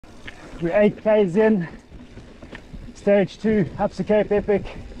We're 8Ks in. Stage 2, ABSA Cape Epic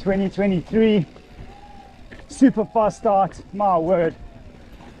 2023. Super fast start, my word.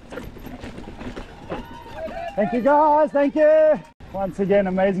 Thank you guys, thank you. Once again,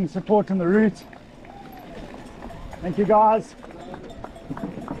 amazing support on the route. Thank you guys.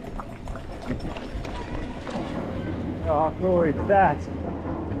 Oh, glory to that.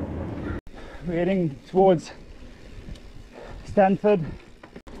 We're heading towards Stanford.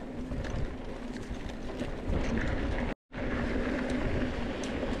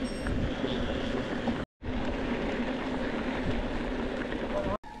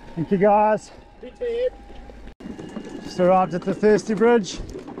 Thank you guys. Just arrived at the Thirsty Bridge.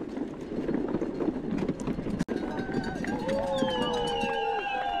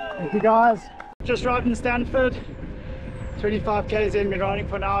 Thank you guys. Just arrived in Stanford. 25 k's in, been riding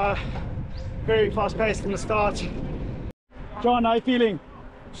for an hour. Very fast paced from the start. John, how are you feeling?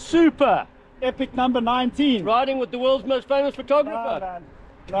 Super! Epic number 19. Riding with the world's most famous photographer. No, man.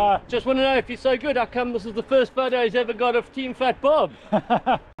 No. Just want to know, if you're so good, how come this is the first photo he's ever got of Team Fat Bob?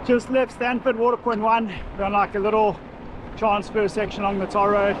 Just left Stanford, Water Point 1. We're on like a little transfer section along the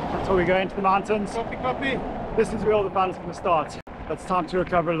tar road until we go into the mountains. Copy. This is where all the fun's going to start. But it's time to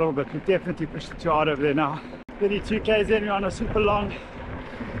recover a little bit. We've definitely pushed it too hard over there now. 32 k's in, we're on a super long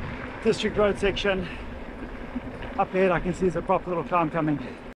district road section. Up ahead I can see there's a proper little climb coming.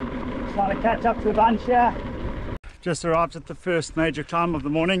 Just trying to catch up to the bunch here. Just arrived at the first major climb of the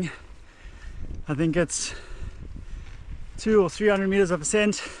morning. I think it's 200 or 300 meters of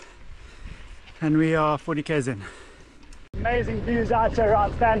ascent, and we are 40 k's in. Amazing views out here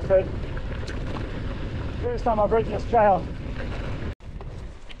around Stanford. First time I've ridden this trail.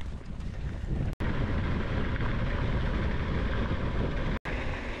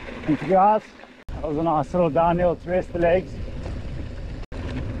 Thank you guys. That was a nice little downhill to rest the legs.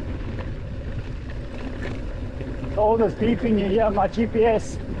 All this beeping you hear on my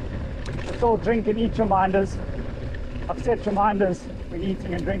GPS, it's all drink and eat reminders. I've set reminders for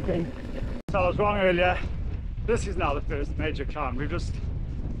eating and drinking. So I was wrong earlier. This is now the first major climb. We've just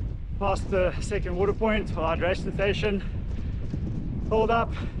passed the second water point for our hydration station. Filled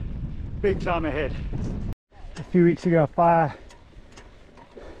up, big climb ahead. A few weeks ago, a fire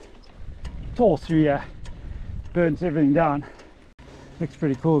tore through here, burnt everything down. Looks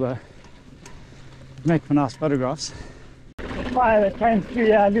pretty cool though. Make for nice photographs. The fire that came through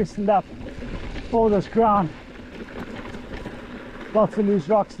here loosened up all this ground. Lots of loose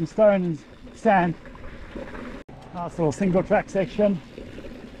rocks and stones, sand. Nice little single track section.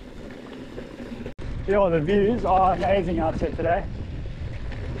 Yeah, the views are amazing out here today.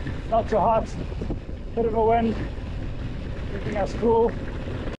 Not too hot, bit of a wind, keeping us cool.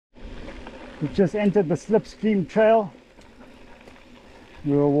 We've just entered the Slipstream Trail.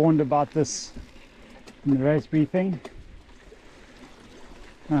 We were warned about this in the race briefing.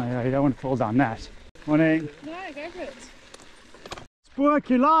 Oh yeah, you don't want to fall down that. Morning. No, go for it. Spook,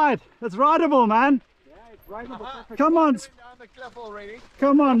 you lied. It's rideable, man. Yeah, it's rideable. Come on.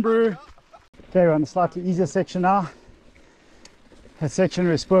 Come on, bro. Okay, we're on a slightly easier section now. That section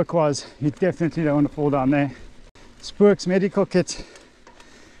where Spook was, you definitely don't want to fall down there. Spook's medical kit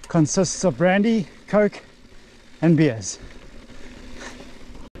consists of brandy, coke and beers.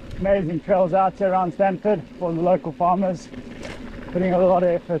 Amazing trails out here around Stanford for the local farmers, putting a lot of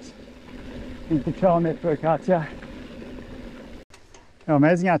effort into the trail network out here. Oh,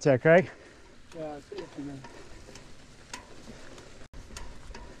 amazing out here, Craig. Yeah, it's beautiful, man.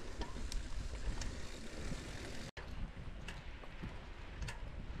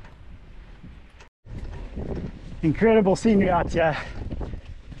 Incredible scenery out here.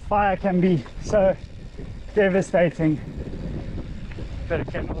 Fire can be so devastating, but it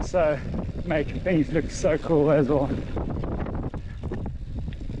can also make things look so cool as well.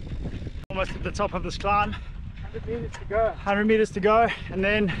 Almost at the top of this climb. 100 meters to go. 100 meters to go, and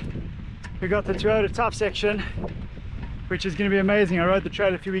then we got the Toyota Tough section, which is going to be amazing. I rode the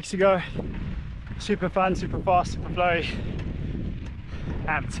trail a few weeks ago. Super fun, super fast, super flowy.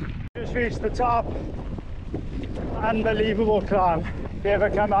 Amped. Just reached the top. Unbelievable climb. If you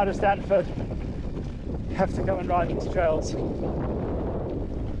ever come out of Stanford, you have to come and ride these trails.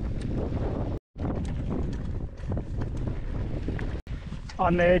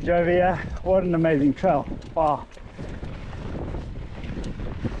 On the edge over here, what an amazing trail. Wow.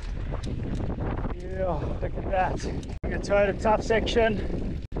 Yeah, look at that. The Toyota Tough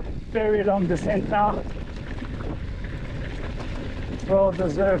section. Very long descent now. Well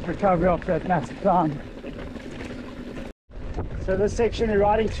deserved recovery off that massive climb. So this section we're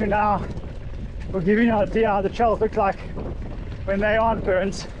riding through now will give you an idea how the trails look like when they aren't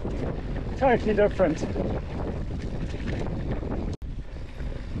burnt. totally different.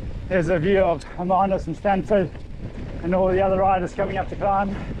 There's a view of Hermanus and Stanford and all the other riders coming up the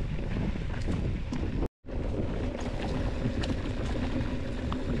climb.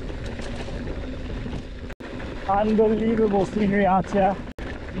 Unbelievable scenery out here.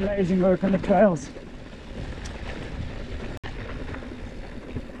 Amazing work on the trails.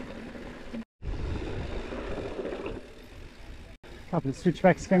 Couple of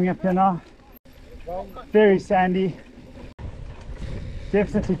switchbacks coming up here now. Very sandy.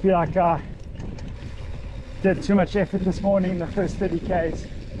 Definitely feel like I did too much effort this morning in the first 30 k's.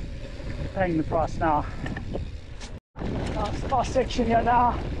 Paying the price now. Nice last section here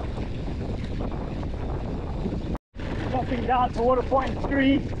now. Dropping down to water point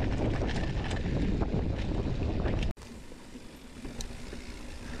 3.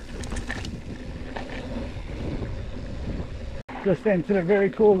 Just entered a very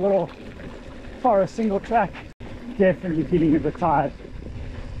cool little forest single track. Definitely feeling a bit tired.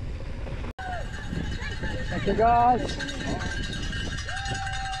 Thank you guys.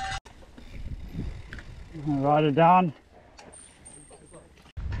 I'll ride it down.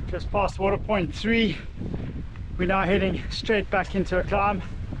 Just past water point 3. We're now heading straight back into a climb.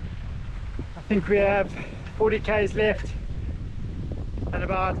 I think we have 40 k's left and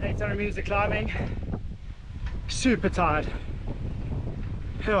about 800 meters of climbing. Super tired.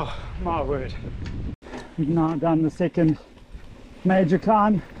 Oh my word. We've now done the second major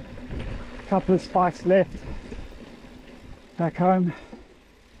climb. A couple of spikes left. Back home.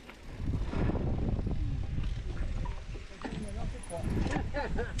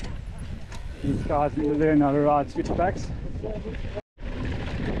 These guys need to learn how to ride switchbacks.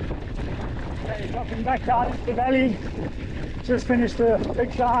 Okay, dropping back down into the valley. Just finished the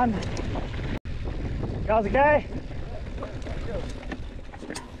big climb. Guys okay?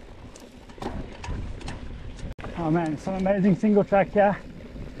 Oh man, some amazing single track here.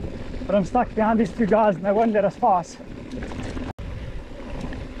 But I'm stuck behind these two guys and they won't let us pass.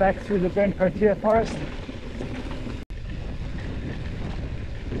 Back through the burnt Protea forest.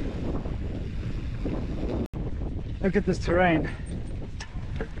 Look at this terrain.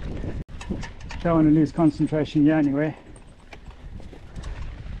 Don't want to lose concentration here anyway.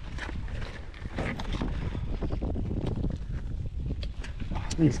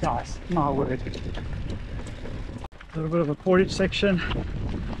 These guys, my word. A little bit of a portage section.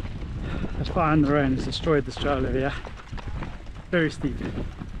 That fire in the rain has destroyed this trail over here. Very steep.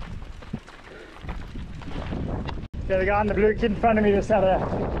 Okay, the guy in the blue kid in front of me just had a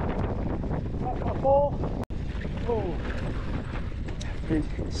fall. Oh, be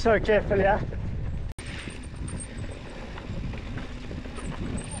so careful here.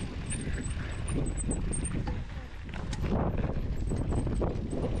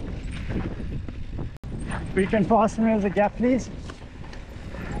 We can pass me as a gap, please.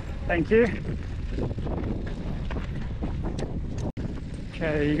 Thank you. Okay,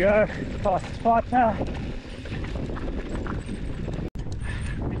 there you go. Fastest part now.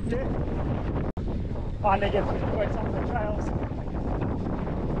 Thank you. Finally get to enjoy some of the trails.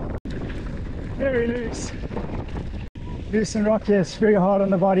 Very loose. Loose and rocky, it's very hard on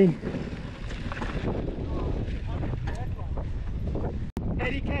the body.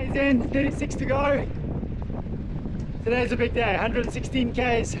 80 k's in, 36 to go. Today's a big day, 116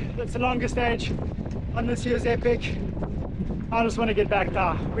 k's. That's the longest stage on this year's Epic. I just want to get back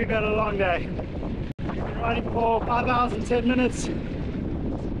now. We've had a long day. Been riding for 5 hours and 10 minutes.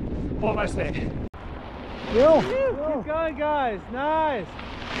 Almost there. Yo. Keep going, guys. Nice.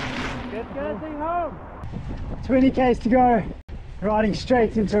 Get that thing home. 20 k's to go. Riding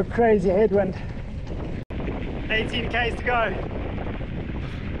straight into a crazy headwind. 18 k's to go.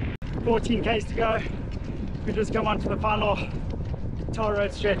 14 k's to go. We just come onto the final tar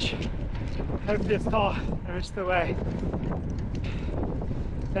road stretch. Hopefully it's tar the rest of the way.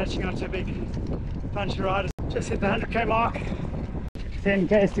 Dashing onto a big bunch of riders. Just hit the 100k mark. 10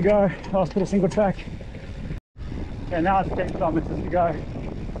 k's to go. Last bit of single track. Okay, now it's 10 kilometers to go.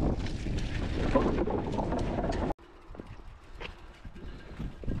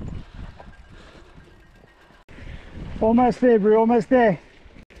 Almost there, we're almost there.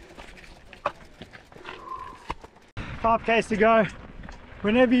 5 k's to go.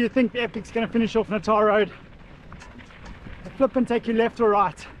 Whenever you think the Epic's going to finish off on a tar road, flip and take you left or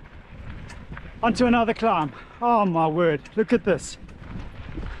right onto another climb. Oh my word, look at this.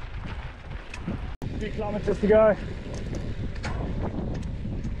 3 kilometers to go.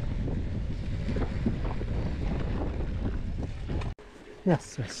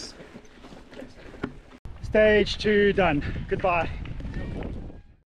 Yes, yes. Stage 2 done. Goodbye.